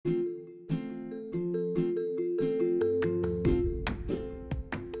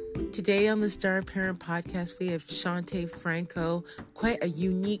Today on the Star Parent Podcast, we have Chante Franco, quite a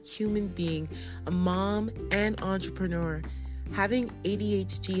unique human being, a mom and entrepreneur. Having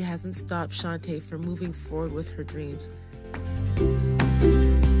ADHD hasn't stopped Chante from moving forward with her dreams.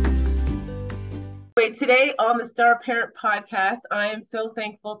 Today on the Star Parent Podcast, I am so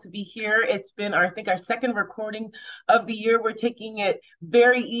thankful to be here. It's been, I think, our second recording of the year. We're taking it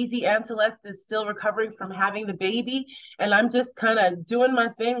very easy. Aunt Celeste is still recovering from having the baby, and I'm just kind of doing my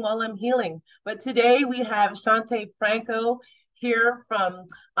thing while I'm healing. But today we have Chante Franco here from,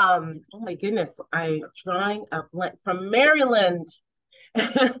 oh my goodness, I'm drawing a blank, from Maryland.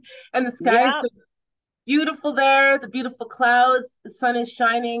 And the sky is so beautiful there, the beautiful clouds, the sun is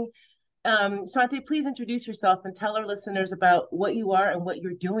shining. Chante, please introduce yourself and tell our listeners about what you are and what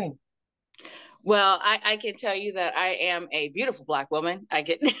you're doing. Well, I can tell you that I am a beautiful Black woman. I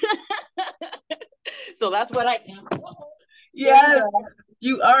get so that's what I am. Yes,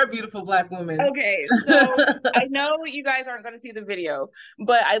 you are a beautiful Black woman. Okay, so I know you guys aren't going to see the video,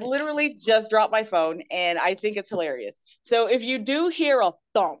 but I literally just dropped my phone and I think it's hilarious. So if you do hear a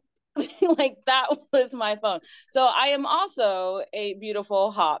thump, like that was my phone. So I am also a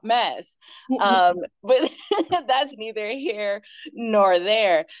beautiful hot mess. But that's neither here nor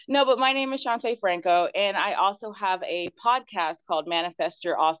there. No, but my name is Chante Franco, and I also have a podcast called Manifest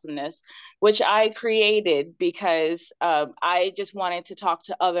Your Awesomeness, which I created because I just wanted to talk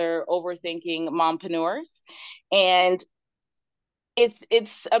to other overthinking mompreneurs. And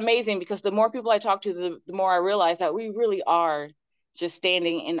it's amazing because the more people I talk to, the more I realize that we really are just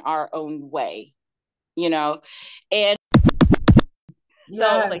standing in our own way, you know? And so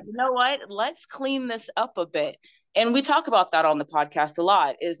I was like, you know what? Let's clean this up a bit. And we talk about that on the podcast a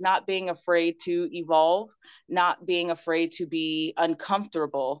lot, is not being afraid to evolve, not being afraid to be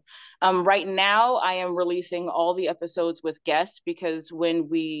uncomfortable. Right now, I am releasing all the episodes with guests because when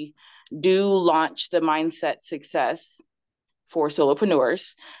we do launch the Mindset Success for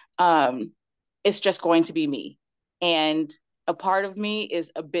solopreneurs, it's just going to be me. And a part of me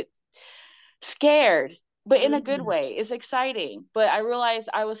is a bit scared, but in a good way. It's exciting. But I realized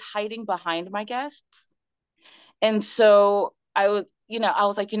I was hiding behind my guests. And so I was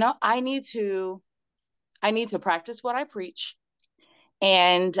like, I need to practice what I preach.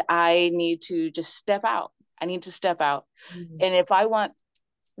 And I need to just step out. I need to step out. And if I want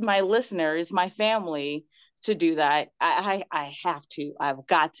my listeners, my family to do that, I have to. I've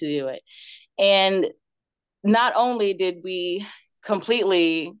got to do it. And not only did we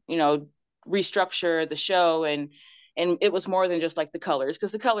completely, restructure the show and it was more than just like the colors,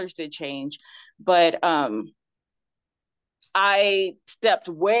 because the colors did change, but I stepped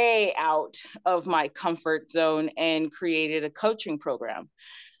way out of my comfort zone and created a coaching program.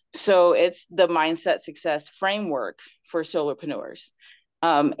 So it's the Mindset Success Framework for solopreneurs.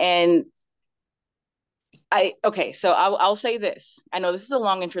 And so I'll say this. I know this is a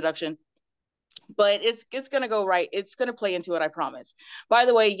long introduction, but it's going to go right. It's going to play into it, I promise. By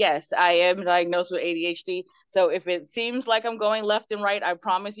the way, yes, I am diagnosed with ADHD. So if it seems like I'm going left and right, I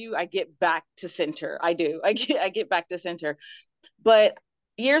promise you, I get back to center. I do. I get back to center. But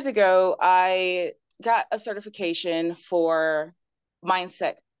years ago, I got a certification for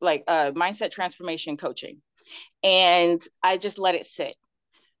mindset transformation coaching. And I just let it sit.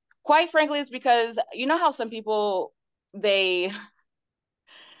 Quite frankly, it's because you know how some people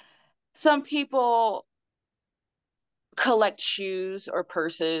collect shoes or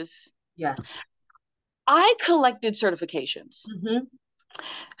purses. Yes. I collected certifications.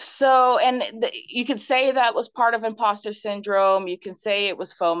 So, you could say that was part of imposter syndrome. You can say it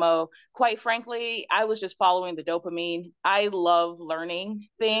was FOMO. Quite frankly, I was just following the dopamine. I love learning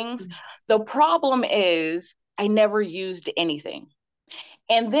things. The problem is I never used anything.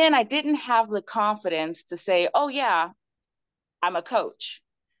 And then I didn't have the confidence to say, oh yeah, I'm a coach.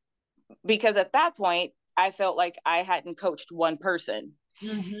 Because at that point, I felt like I hadn't coached one person.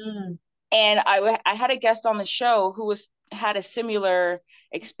 And I had a guest on the show who had a similar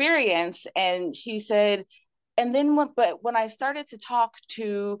experience, and she said, and then when I started to talk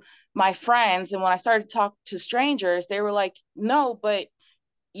to my friends and when I started to talk to strangers, they were like, no, but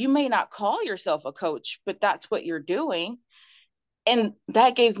you may not call yourself a coach, but that's what you're doing. And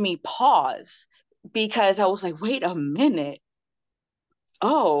that gave me pause, because I was like, wait a minute.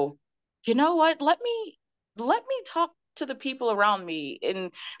 Oh, you know what? Let me talk to the people around me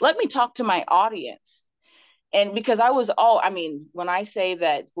and let me talk to my audience. And because when I say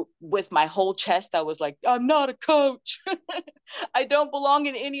that with my whole chest, I was like, I'm not a coach. I don't belong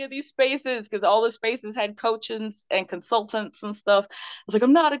in any of these spaces, because all the spaces had coaches and consultants and stuff. I was like,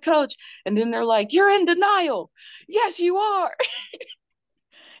 I'm not a coach. And then they're like, you're in denial. Yes, you are.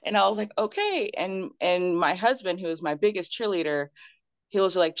 And I was like, okay. And my husband, who is my biggest cheerleader, he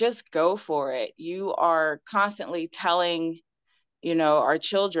was like, just go for it. You are constantly telling, our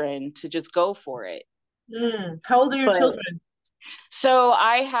children to just go for it. How old are your But children? so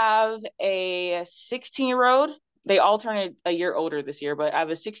I have a 16-year-old. They all turned a year older this year, but I have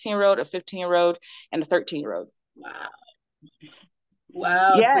a 16-year-old, a 15-year-old, and a 13-year-old. Wow.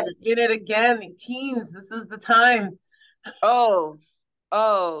 Wow. So Yes. you're in it again. Teens, this is the time. Oh,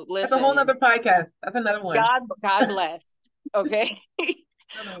 That's a whole listen. nother podcast. That's another one. God bless. Okay.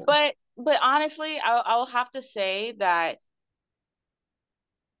 Another one. but honestly, I'll have to say that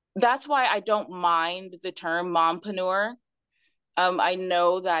that's why I don't mind the term mompreneur. I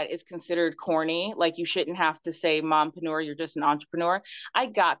know that it's considered corny, like you shouldn't have to say mompreneur, you're just an entrepreneur. I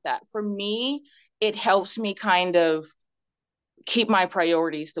got that. For me, it helps me kind of keep my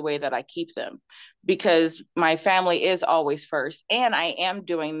priorities the way that I keep them, because my family is always first. And I am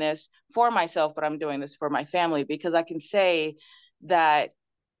doing this for myself, but I'm doing this for my family, because I can say that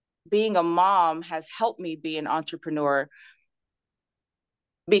being a mom has helped me be an entrepreneur,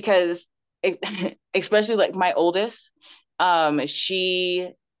 because especially like my oldest,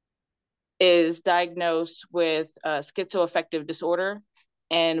 she is diagnosed with schizoaffective disorder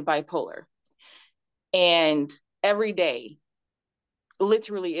and bipolar. And every day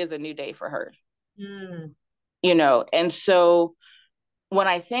literally is a new day for her, Mm. And so when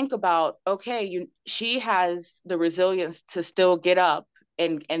I think about, okay, she has the resilience to still get up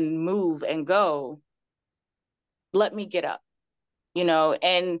and move and go, let me get up,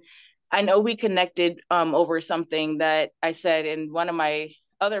 and I know we connected over something that I said in one of my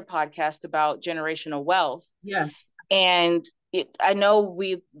other podcasts about generational wealth. Yes. And I know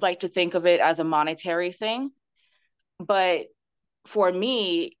we like to think of it as a monetary thing, but for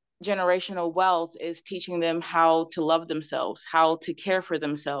me, generational wealth is teaching them how to love themselves, how to care for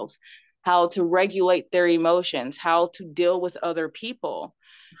themselves, how to regulate their emotions, how to deal with other people.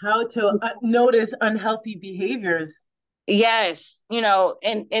 How to notice unhealthy behaviors. Yes,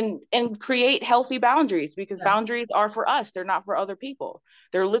 and create healthy boundaries, because Yeah. boundaries are for us, they're not for other people.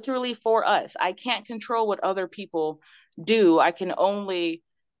 They're literally for us. I can't control what other people do. I can only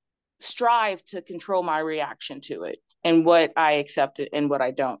strive to control my reaction to it and what I accept it and what I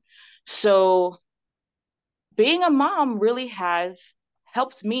don't. So being a mom really has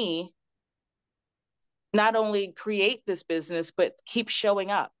helped me not only create this business, but keep showing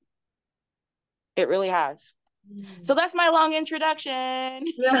up. It really has. So Mm. that's my long introduction.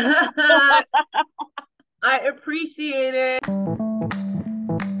 I appreciate it.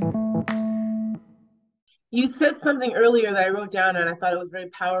 You said something earlier that I wrote down and I thought it was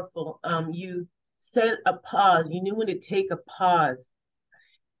very powerful. You said a pause. You knew when to take a pause.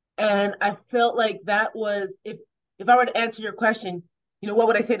 And I felt like that was if I were to answer your question, what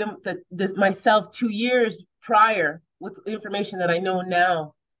would I say to myself 2 years prior with information that I know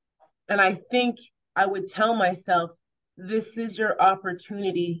now? And I think I would tell myself, this is your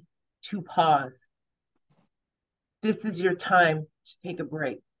opportunity to pause. This is your time to take a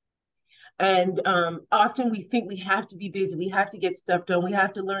break. And often we think we have to be busy, we have to get stuff done, we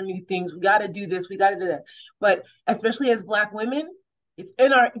have to learn new things, we got to do this, we got to do that. But especially as Black women, it's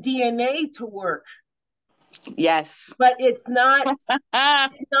in our DNA to work. Yes. But it's not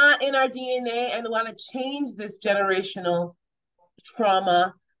in our DNA, and I want to change this generational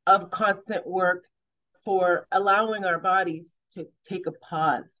trauma of constant work for allowing our bodies to take a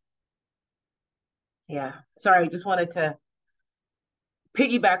pause. Yeah. Sorry, I just wanted to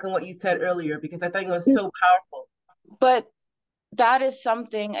piggyback on what you said earlier because I think it was so powerful. But that is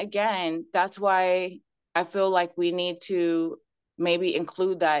something, again, that's why I feel like we need to maybe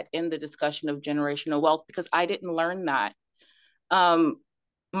include that in the discussion of generational wealth, because I didn't learn that.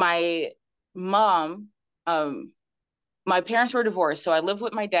 My mom, um, my parents were divorced, so I lived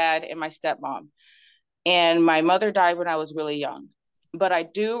with my dad and my stepmom. And my mother died when I was really young. But I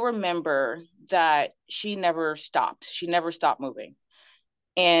do remember that she never stopped. She never stopped moving.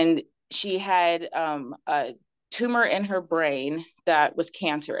 And she had a tumor in her brain that was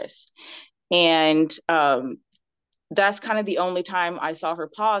cancerous. And that's kind of the only time I saw her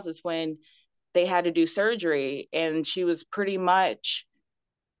pause, is when they had to do surgery. And she was pretty much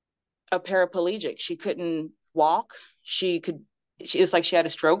a paraplegic. She couldn't walk. It's like she had a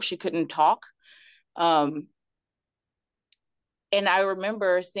stroke. She couldn't talk. Um, and I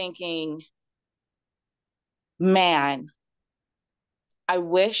remember thinking, man, I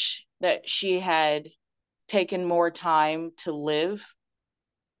wish that she had taken more time to live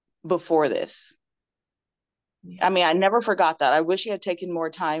before this. Yeah. I mean, I never forgot that. I wish she had taken more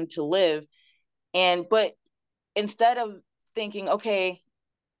time to live. But instead of thinking, okay,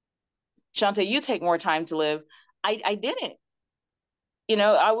 Chante, you take more time to live. I didn't. You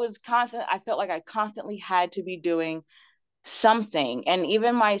know, I felt like I constantly had to be doing something. And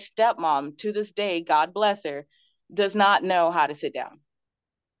even my stepmom, to this day, God bless her, does not know how to sit down.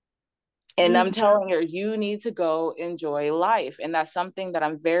 And I'm telling her, you need to go enjoy life. And that's something that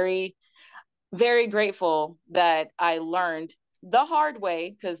I'm very, very grateful that I learned the hard way,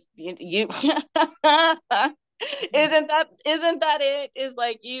 because you isn't that it? Is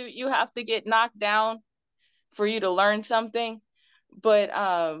like you have to get knocked down for you to learn something. But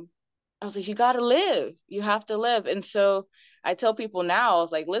I was like, you got to live. You have to live. And so I tell people now, I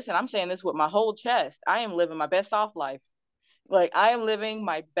was like, listen, I'm saying this with my whole chest. I am living my best soft life. Like, I am living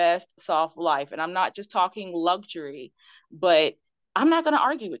my best soft life. And I'm not just talking luxury, but I'm not going to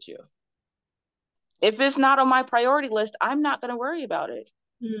argue with you. If it's not on my priority list, I'm not going to worry about it.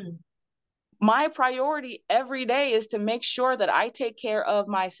 Mm. My priority every day is to make sure that I take care of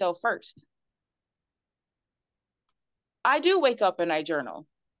myself first. I do wake up and I journal.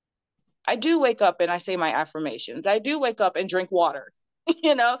 I do wake up and I say my affirmations. I do wake up and drink water.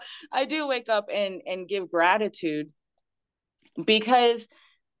 You know, I do wake up and give gratitude, because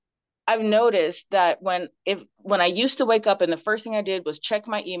I've noticed that when I used to wake up and the first thing I did was check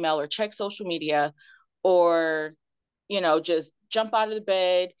my email or check social media, or just jump out of the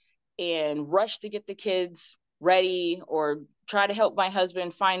bed and rush to get the kids ready, or try to help my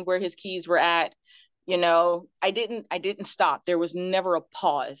husband find where his keys were at. I didn't stop. There was never a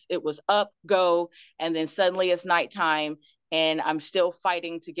pause. It was up, go, and then suddenly it's nighttime and I'm still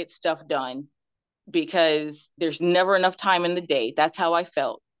fighting to get stuff done because there's never enough time in the day. That's how I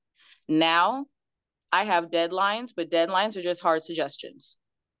felt. Now I have deadlines, but deadlines are just hard suggestions.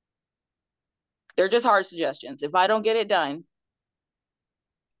 They're just hard suggestions. If I don't get it done,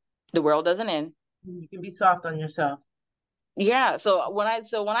 the world doesn't end. You can be soft on yourself. Yeah. So when I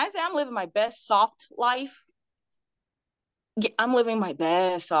say I'm living my best soft life, yeah, I'm living my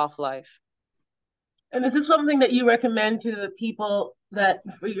best soft life. And is this something that you recommend to the people that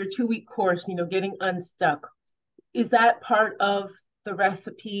for your 2 week course, getting unstuck? Is that part of the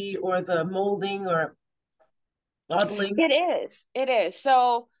recipe or the molding or modeling? It is. It is.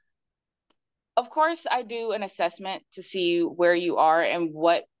 So of course I do an assessment to see where you are and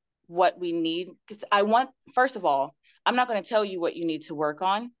what we need. Because first of all, I'm not going to tell you what you need to work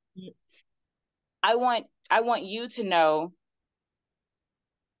on. I want you to know,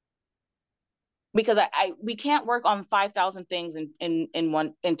 because we can't work on 5,000 things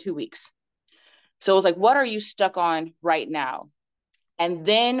in 2 weeks. So it's like, what are you stuck on right now? And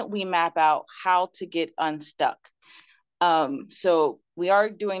then we map out how to get unstuck. So we are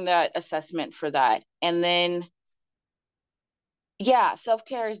doing that assessment for that. And then, yeah,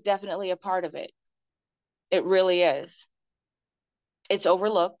 self-care is definitely a part of it. It really is. It's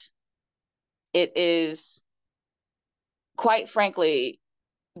overlooked. It is, quite frankly,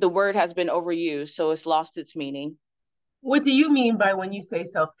 the word has been overused, so it's lost its meaning. What do you mean by when you say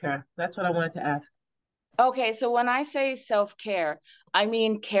self-care? That's what I wanted to ask. Okay, so when I say self-care, I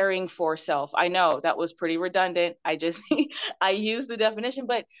mean caring for self. I know that was pretty redundant. I just I use the definition,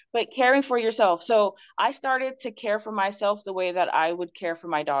 but caring for yourself. So I started to care for myself the way that I would care for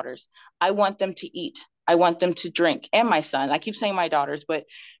my daughters. I want them to eat. I want them to drink, and my son. I keep saying my daughters, but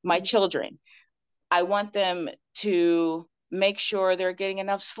my children. I want them to make sure they're getting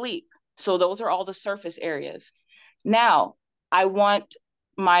enough sleep. So those are all the surface areas. Now, I want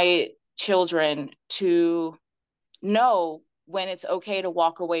my children to know when it's okay to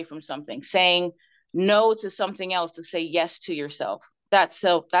walk away from something, saying no to something else to say yes to yourself. That's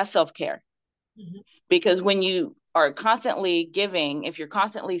self-care. Mm-hmm. Because when you are constantly giving, if you're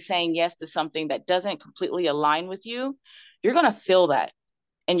constantly saying yes to something that doesn't completely align with you, you're going to feel that,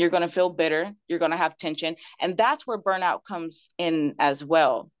 and you're going to feel bitter. You're going to have tension. And that's where burnout comes in as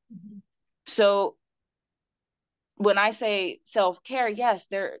well. Mm-hmm. So when I say self-care, yes,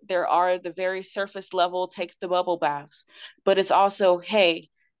 there are the very surface level, take the bubble baths, but it's also, hey,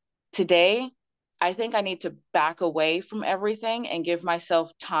 today, I think I need to back away from everything and give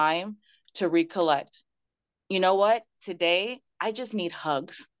myself time to recollect. You know what? Today, I just need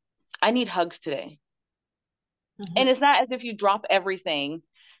hugs. I need hugs today. Mm-hmm. And it's not as if you drop everything,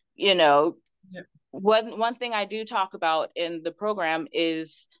 you know. Yep. One thing I do talk about in the program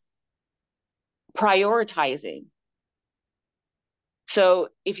is prioritizing. So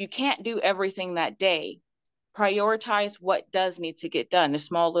if you can't do everything that day, prioritize what does need to get done, the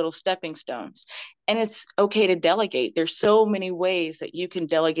small little stepping stones. And it's okay to delegate. There's so many ways that you can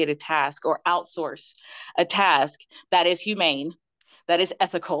delegate a task or outsource a task that is humane, that is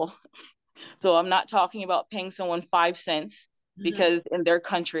ethical. So I'm not talking about paying someone 5 cents Mm-hmm. because in their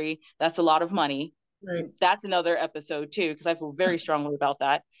country, that's a lot of money. Right. That's another episode too, because I feel very strongly about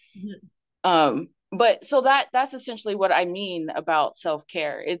that. Mm-hmm. But so that's essentially what I mean about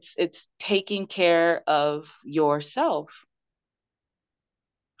self-care. It's taking care of yourself.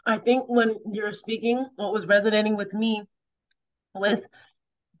 I think when you're speaking, what was resonating with me was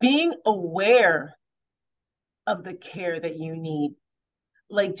being aware of the care that you need.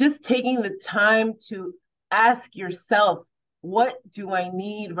 Like just taking the time to ask yourself, what do I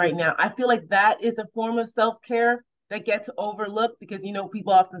need right now? I feel like that is a form of self-care that gets overlooked because, you know,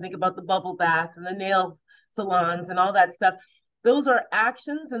 people often think about the bubble baths and the nail salons and all that stuff. Those are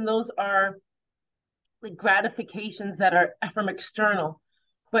actions and those are like gratifications that are from external.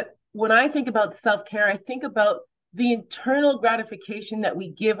 But when I think about self-care, I think about the internal gratification that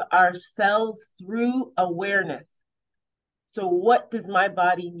we give ourselves through awareness. So, what does my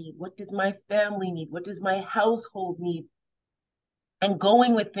body need? What does my family need? What does my household need? And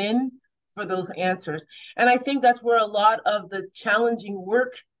going within for those answers. And I think that's where a lot of the challenging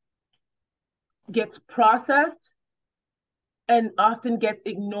work gets processed and often gets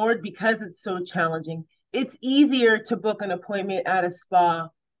ignored because it's so challenging. It's easier to book an appointment at a spa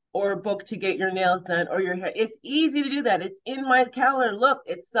or book to get your nails done or your hair. It's easy to do that. It's in my calendar. Look,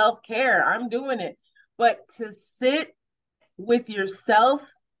 it's self care. I'm doing it. But to sit with yourself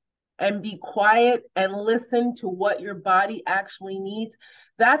and be quiet and listen to what your body actually needs,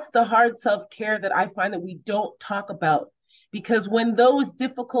 that's the hard self care that I find that we don't talk about. Because when those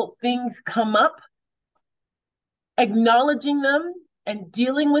difficult things come up, acknowledging them and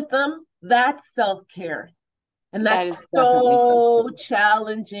dealing with them, that's self care. And That that's is definitely so self-care.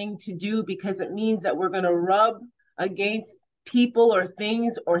 challenging to do because it means that we're going to rub against people or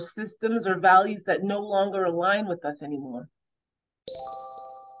things or systems or values that no longer align with us anymore.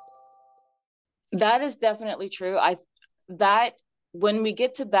 That is definitely true. I that when we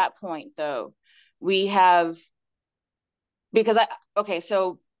get to that point though, we have because I okay,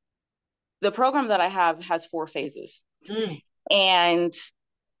 so the program that I have has 4 phases. Mm, And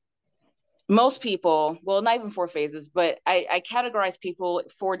most people, well, not even 4 phases, but I categorize people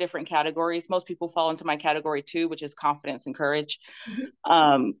 4 different categories. Most people fall into my category 2, which is confidence and courage.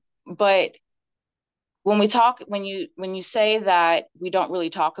 mm-hmm. But when you say that we don't really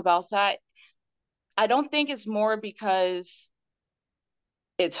talk about that, I don't think it's more because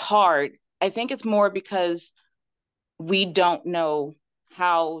it's hard. I think it's more because we don't know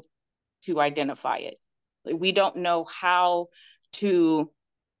how to identify it. We don't know how to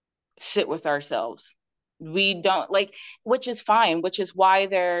sit with ourselves. We don't like, which is fine, which is why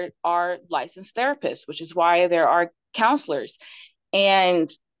there are licensed therapists, which is why there are counselors. And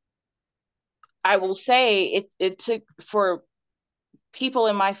I will say it took for people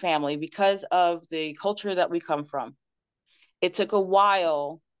in my family, because of the culture that we come from, it took a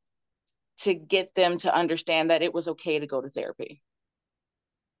while to get them to understand that it was okay to go to therapy.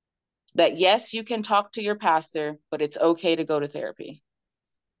 That yes, you can talk to your pastor, but it's okay to go to therapy,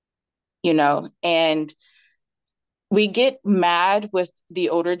 and we get mad with the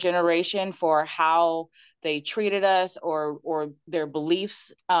older generation for how they treated us or their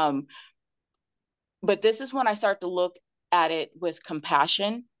beliefs. But this is when I start to look at it with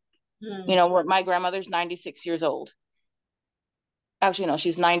compassion. Mm, What my grandmother's 96 years old. Actually, no,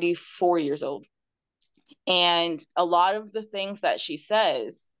 she's 94 years old. And a lot of the things that she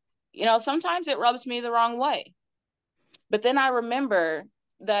says, sometimes it rubs me the wrong way. But then I remember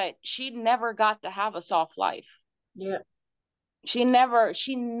that she never got to have a soft life. yeah. She never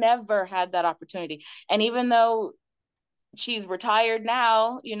had that opportunity. And even though she's retired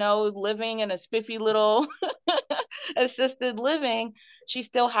now, living in a spiffy little assisted living, she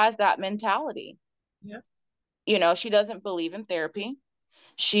still has that mentality. Yeah. She doesn't believe in therapy.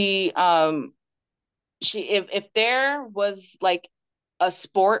 She if there was like a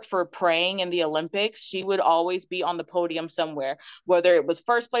sport for praying in the Olympics, she would always be on the podium somewhere, whether it was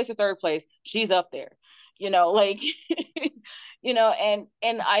first place or third place, she's up there, like,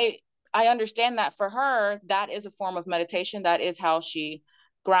 and I understand that for her, that is a form of meditation. That is how she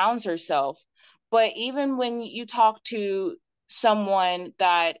grounds herself. But even when you talk to someone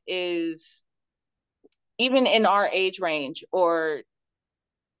that is even in our age range, or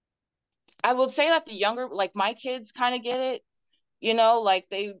I would say that the younger, like my kids kind of get it, like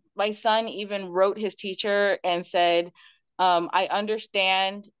my son even wrote his teacher and said, I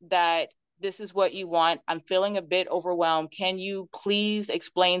understand that this is what you want. I'm feeling a bit overwhelmed. Can you please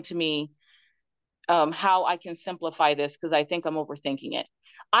explain to me how I can simplify this? Because I think I'm overthinking it.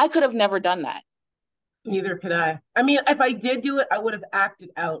 I could have never done that. Neither could I. I mean, if I did do it, I would have acted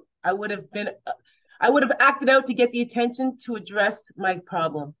out. I would have been I would have acted out to get the attention to address my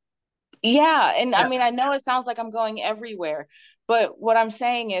problem. Yeah. And I Yeah. mean, I know it sounds like I'm going everywhere, but what I'm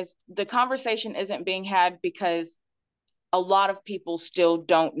saying is the conversation isn't being had because a lot of people still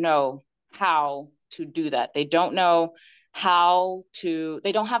don't know how to do that. They don't know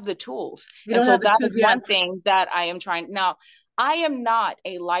they don't have the tools. We And don't so have the that tools. is Yes. one thing that I am trying. Now, I am not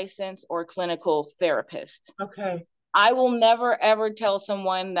a licensed or clinical therapist. Okay. I will never ever tell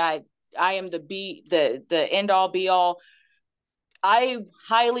someone that I am the end all be all. I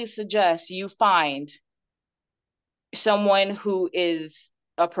highly suggest you find someone who is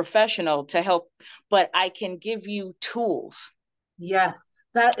a professional to help, but I can give you tools. Yes.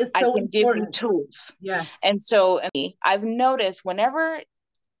 That is I so can give you important. tools. Yes. And so I've noticed whenever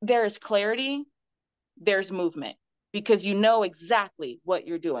there's clarity, there's movement because you know exactly what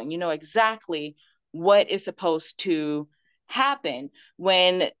you're doing. You know exactly what is supposed to happen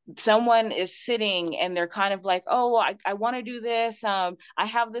when someone is sitting and they're kind of like, oh, well, I want to do this. I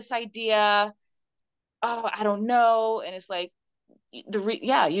have this idea. Oh, I don't know. And it's like,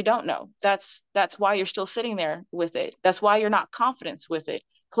 yeah, you don't know. That's why you're still sitting there with it. That's why you're not confident with it.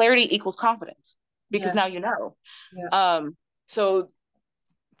 Clarity equals confidence because Yes. now you know. Yeah. So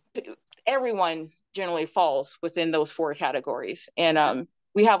everyone generally falls within those four categories, and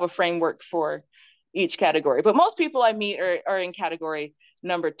we have a framework for each category. But most people I meet are in category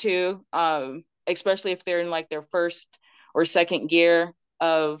number two, especially if they're in like their first or second year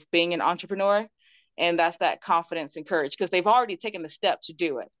of being an entrepreneur, and that's that confidence and courage because they've already taken the step to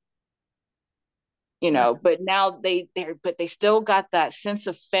do it. Yeah. But now they still got that sense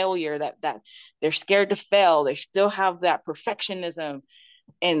of failure, that they're scared to fail. They still have that perfectionism,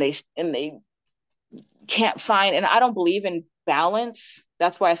 and they can't find. And I don't believe in balance.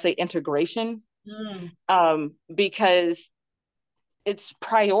 That's why I say integration, Mm. because it's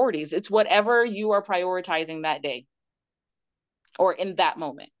priorities. It's whatever you are prioritizing that day or in that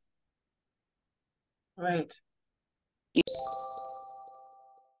moment. Right.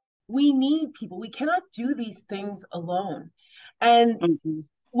 We need people. We cannot do these things alone. And Mm-hmm.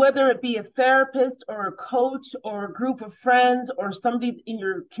 whether it be a therapist or a coach or a group of friends or somebody in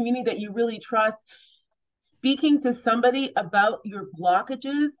your community that you really trust, speaking to somebody about your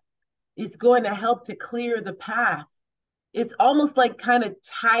blockages is going to help to clear the path. It's almost like kind of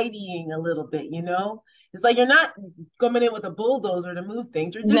tidying a little bit, you know? It's like you're not coming in with a bulldozer to move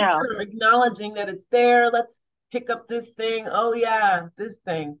things. You're just No. kind of acknowledging that it's there. Let's pick up this thing. Oh yeah, this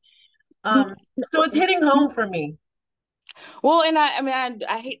thing. So it's hitting home for me. Well, and I mean,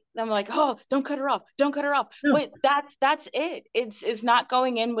 I hate. I'm like, oh, don't cut her off, don't cut her off. No. But that's it. It's not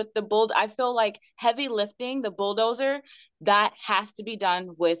going in with the bull. I feel like heavy lifting, the bulldozer, that has to be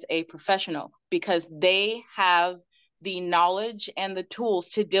done with a professional because they have the knowledge and the tools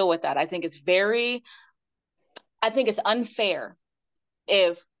to deal with that. I think it's unfair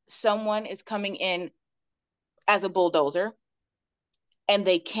if someone is coming in as a bulldozer and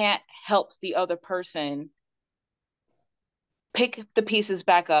they can't help the other person pick the pieces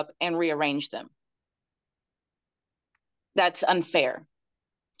back up and rearrange them. That's unfair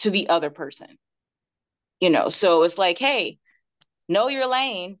to the other person. So it's like, hey, know your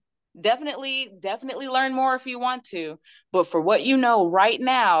lane. Definitely learn more if you want to. But for what you know right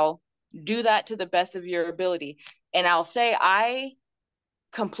now, do that to the best of your ability. And I'll say, I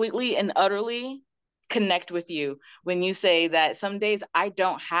completely and utterly connect with you when you say that some days I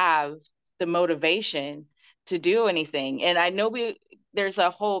don't have the motivation to do anything. And I know there's a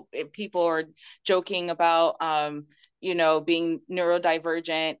whole, people are joking about, being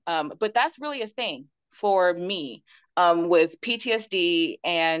neurodivergent. But that's really a thing for me, with PTSD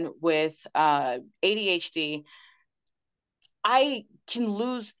and with ADHD. I can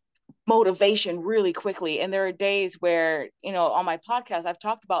lose motivation really quickly. And there are days where, on my podcast, I've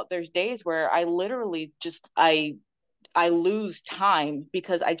talked about there's days where I literally I lose time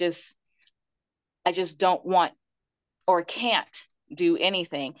because I just don't want or can't do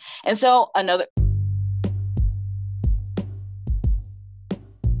anything. And so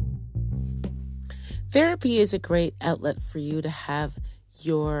Therapy is a great outlet for you to have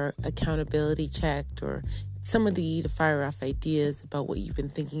your accountability checked or somebody to fire off ideas about what you've been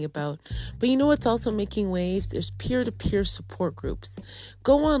thinking about. But you know what's also making waves? There's peer-to-peer support groups.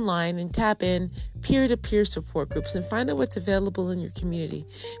 Go online and tap in peer-to-peer support groups and find out what's available in your community.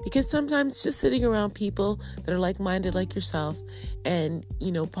 Because sometimes just sitting around people that are like-minded like yourself and,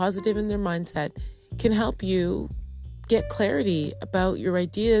 positive in their mindset can help you get clarity about your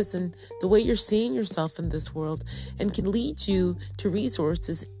ideas and the way you're seeing yourself in this world, and can lead you to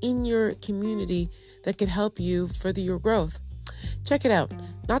resources in your community that can help you further your growth. check it out.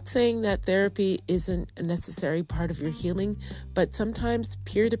 Not saying that therapy isn't a necessary part of your healing, but sometimes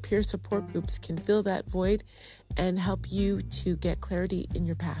peer-to-peer support groups can fill that void and help you to get clarity in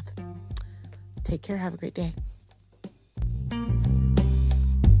your path. Take care. Have a great day.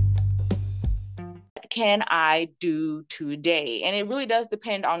 What can I do today? And it really does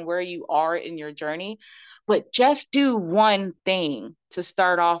depend on where you are in your journey, but just do one thing to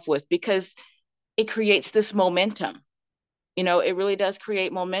start off with, because it creates this momentum. It really does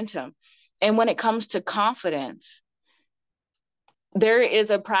create momentum. And when it comes to confidence, there is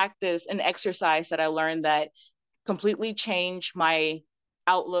a practice, an exercise that I learned that completely changed my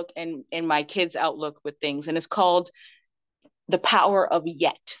outlook and my kids' outlook with things. And it's called the power of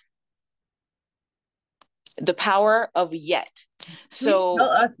yet. The power of yet. Please tell So,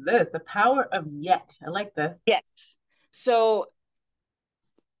 us this, the power of yet. I like this. yes. So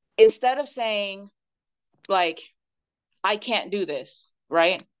instead of saying, like, I can't do this,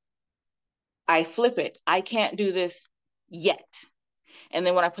 right? I flip it. I can't do this yet. And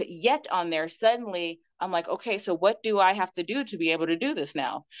then when I put yet on there, suddenly I'm like, okay, so what do I have to do to be able to do this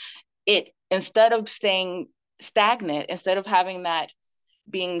now? Instead of staying stagnant, instead of having that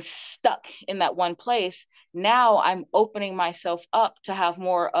being stuck in that one place, now I'm opening myself up to have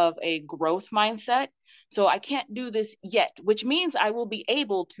more of a growth mindset. So I can't do this yet, which means I will be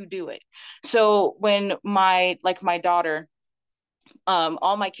able to do it. So when my daughter,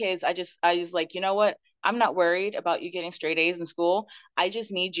 all my kids, I was like, you know what? I'm not worried about you getting straight A's in school. I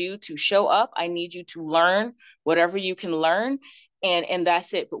just need you to show up. I need you to learn whatever you can learn. And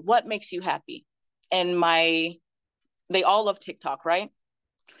that's it. But what makes you happy? And they all love TikTok, right?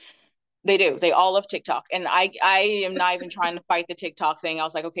 They do. They all love TikTok. And I am not even trying to fight the TikTok thing. I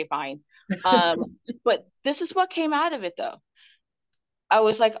was like, okay, fine. But this is what came out of it though. I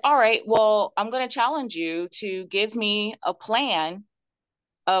was like, all right, well, I'm going to challenge you to give me a plan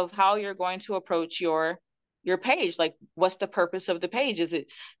of how you're going to approach your page. Like, what's the purpose of the page? Is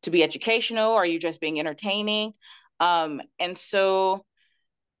it to be educational? Or are you just being entertaining? And so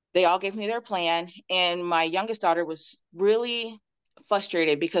they all gave me their plan. And my youngest daughter was really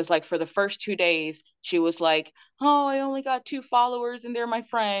frustrated because, like, for the first 2 days, she was like, oh, I only got 2 followers and they're my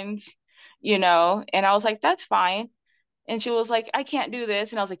friends, And I was like, that's fine. And she was like, I can't do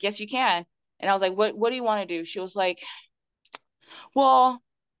this. And I was like, yes, you can. And I was like, what do you want to do? She was like, well,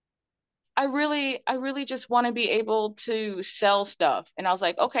 I really just want to be able to sell stuff. And I was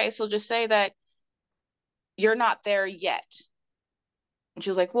like, okay, so just say that you're not there yet. And she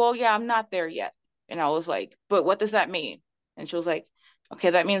was like, well, yeah, I'm not there yet. And I was like, but what does that mean? And she was like,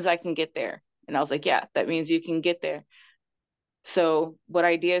 okay, that means I can get there. And I was like, yeah, that means you can get there. So what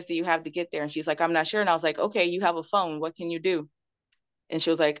ideas do you have to get there? And she's like, I'm not sure. And I was like, okay, you have a phone. What can you do? And she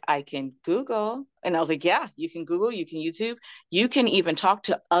was like, I can Google. And I was like, yeah, you can Google, you can YouTube, you can even talk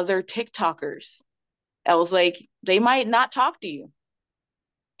to other TikTokers. I was like, they might not talk to you,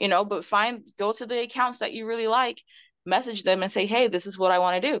 but go to the accounts that you really like, message them and say, hey, this is what I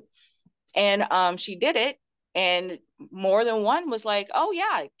want to do. And she did it. And more than one was like, oh,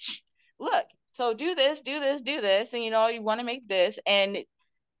 yeah, look, so do this, do this, do this. And, you want to make this. And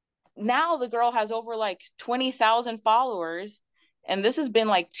now the girl has over like 20,000 followers. And this has been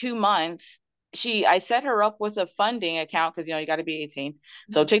like 2 months. I set her up with a funding account because, you got to be 18.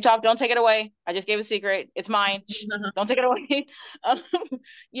 So TikTok, don't take it away. I just gave a secret. It's mine. Don't take it away.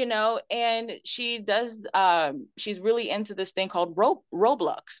 And she does, she's really into this thing called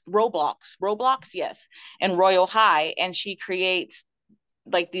Roblox, yes. And Royal High. And she creates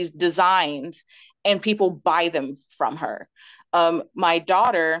like these designs and people buy them from her.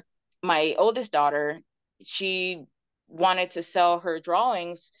 My oldest daughter, she wanted to sell her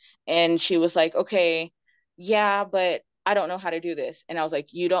drawings and she was like, okay, yeah, but I don't know how to do this. And I was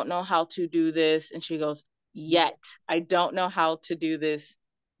like, you don't know how to do this? And she goes, yet. I don't know how to do this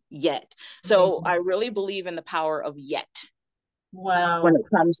yet. So I really believe in the power of yet. Wow. When it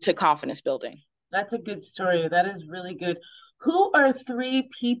comes to confidence building. That's a good story. That is really good. Who are 3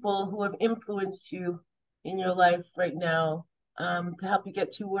 people who have influenced you in your life right now, to help you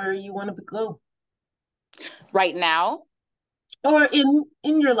get to where you want to go? Right now? Or in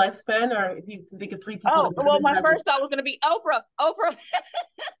your lifespan, or if you can think of 3 people. Oh, well, my first thought was going to be Oprah. Oprah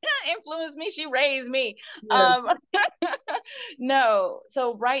influenced me. She raised me. Yes. No.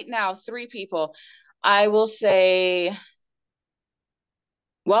 So right now, 3 people. I will say,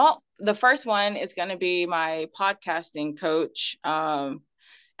 well, the first one is going to be my podcasting coach, Adam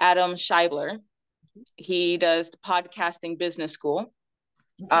Scheibler. He does the podcasting business school.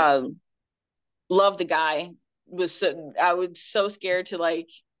 Okay. Love the guy. I was so scared to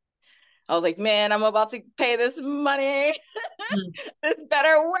I was like, man, I'm about to pay this money. This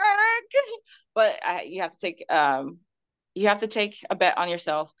better work. But you have to take a bet on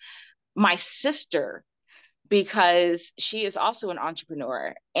yourself. My sister, because she is also an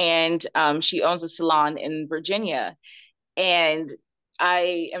entrepreneur, and she owns a salon in Virginia. And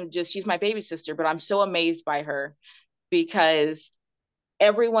she's my baby sister, but I'm so amazed by her because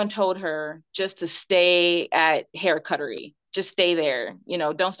everyone told her just to stay at hair cuttery, just stay there.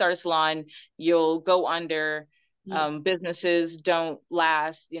 Don't start a salon, you'll go under. Businesses don't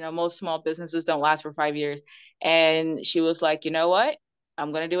last. Most small businesses don't last for 5 years. And she was like, you know what?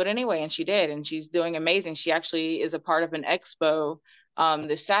 I'm going to do it anyway. And she did. And she's doing amazing. She actually is a part of an expo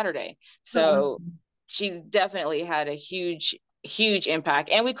this Saturday. So she definitely had a huge, huge impact.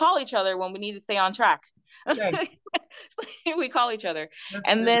 And we call each other when we need to stay on track. Nice. We call each other. That's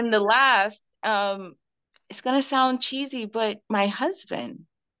and great. Then the last, it's going to sound cheesy, but my husband.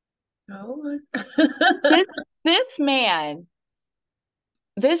 Oh. this man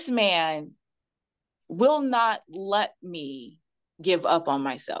will not let me give up on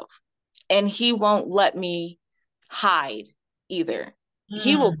myself, and he won't let me hide either.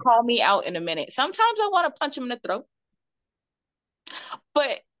 He will call me out in a minute. Sometimes I want to punch him in the throat,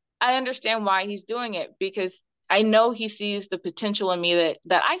 but I understand why he's doing it, because I know he sees the potential in me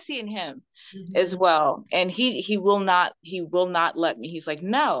that I see in him as well. And he will not let me. He's like,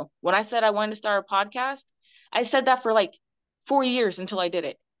 no. When I said I wanted to start a podcast, I said that for like 4 years until I did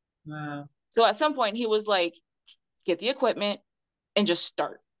it. Wow. So at some point he was like, get the equipment and just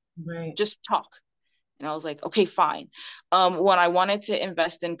start. Right. Just talk. And I was like, okay, fine. When I wanted to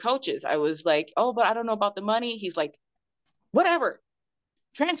invest in coaches, I was like, oh, but I don't know about the money. He's like, whatever,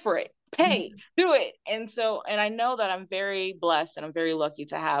 transfer it, pay, do it. And I know that I'm very blessed and I'm very lucky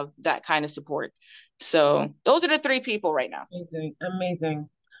to have that kind of support. So those are the 3 people right now. Amazing. Amazing.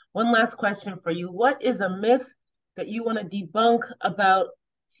 One last question for you. What is a myth that you want to debunk about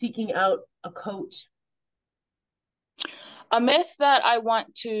seeking out a coach? A myth that I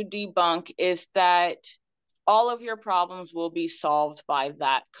want to debunk is that all of your problems will be solved by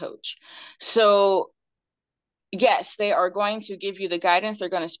that coach. So yes, they are going to give you the guidance. They're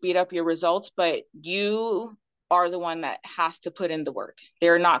going to speed up your results, but you are the one that has to put in the work.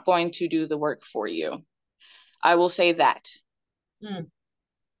 They're not going to do the work for you. I will say that.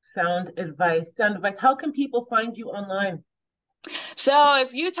 Sound advice. How can people find you online? So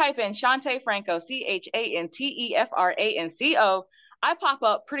if you type in Chante Franco, ChanteFranco, I pop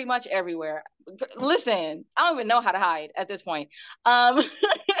up pretty much everywhere. Listen, I don't even know how to hide at this point. I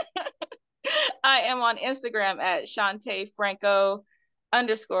am on Instagram at Chante Franco. I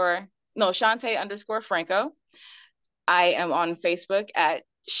am on Facebook at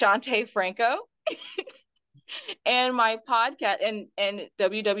Chante Franco. And my podcast and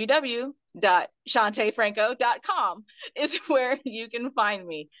www.chantefranco.com is where you can find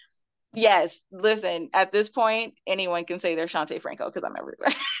me. Yes, listen, at this point, anyone can say they're Chante Franco because I'm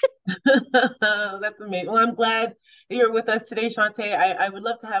everywhere. That's amazing. Well, I'm glad you're with us today, Chante. I would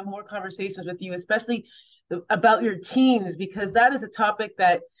love to have more conversations with you, especially about your teens, because that is a topic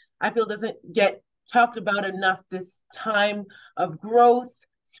that I feel doesn't get talked about enough. This time of growth,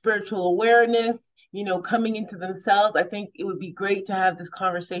 spiritual awareness, coming into themselves. I think it would be great to have this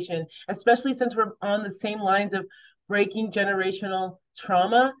conversation, especially since we're on the same lines of breaking generational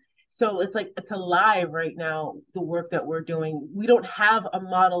trauma. So it's alive right now, the work that we're doing. We don't have a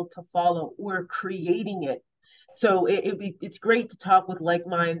model to follow. We're creating it. So it's great to talk with like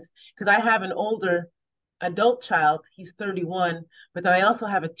minds, because I have an older adult child. He's 31, but then I also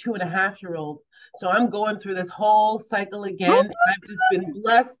have a 2.5-year-old. So I'm going through this whole cycle again. I've just been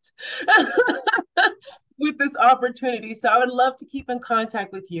blessed with this opportunity. So I would love to keep in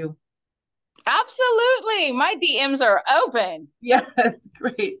contact with you. Absolutely. My DMs are open. Yes,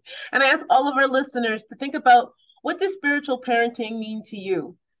 great. And I ask all of our listeners to think about, what does spiritual parenting mean to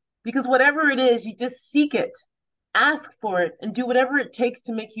you? Because whatever it is, you just seek it, ask for it, and do whatever it takes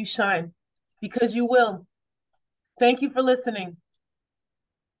to make you shine, because you will. Thank you for listening.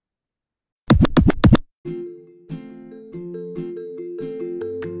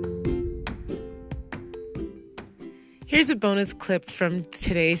 Here's a bonus clip from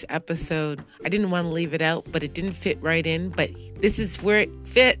today's episode. I didn't want to leave it out, but it didn't fit right in, but this is where it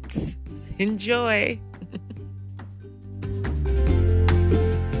fits. Enjoy.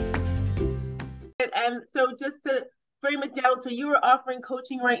 And so just to frame it down, so you are offering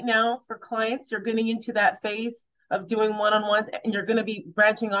coaching right now for clients. You're getting into that phase of doing one-on-ones, and you're going to be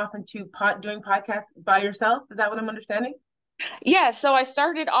branching off into doing podcasts by yourself. Is that what I'm understanding? Yeah, so I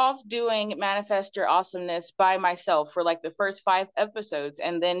started off doing Manifest Your Awesomeness by myself for like the first 5 episodes.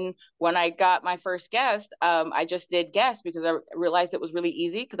 And then when I got my first guest, I just did guests because I realized it was really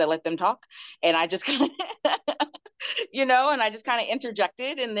easy because I let them talk. And I just kind of, and I just kind of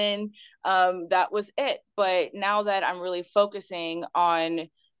interjected. And then that was it. But now that I'm really focusing on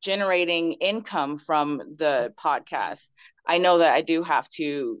generating income from the podcast, I know that I do have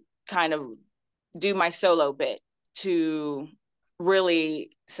to kind of do my solo bit to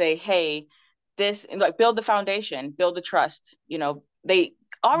really say, hey, this, like, build the foundation, build the trust. They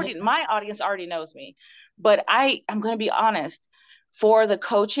already, my audience already knows me, but I'm going to be honest, for the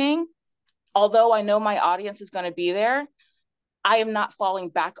coaching, although I know my audience is going to be there, I am not falling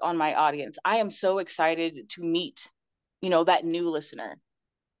back on my audience. I am so excited to meet, that new listener.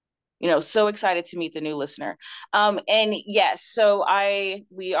 So excited to meet the new listener. And yes, so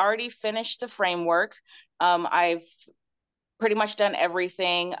we already finished the framework. I've pretty much done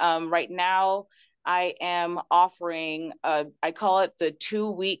everything. Right now, I am offering, I call it the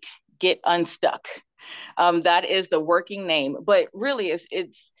 2-week Get Unstuck. That is the working name, but really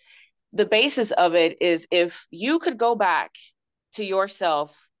it's the basis of it is, if you could go back to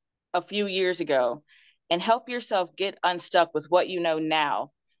yourself a few years ago and help yourself get unstuck with what you know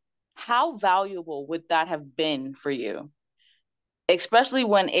now, how valuable would that have been for you? Especially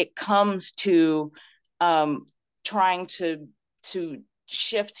when it comes to um, trying to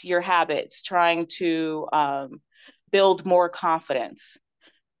shift your habits, trying to build more confidence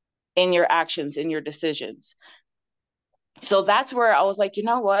in your actions, in your decisions. So that's where I was like, you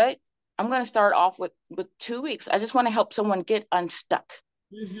know what? I'm going to start off with 2 weeks. I just want to help someone get unstuck.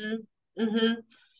 Mm-hmm. Mm-hmm.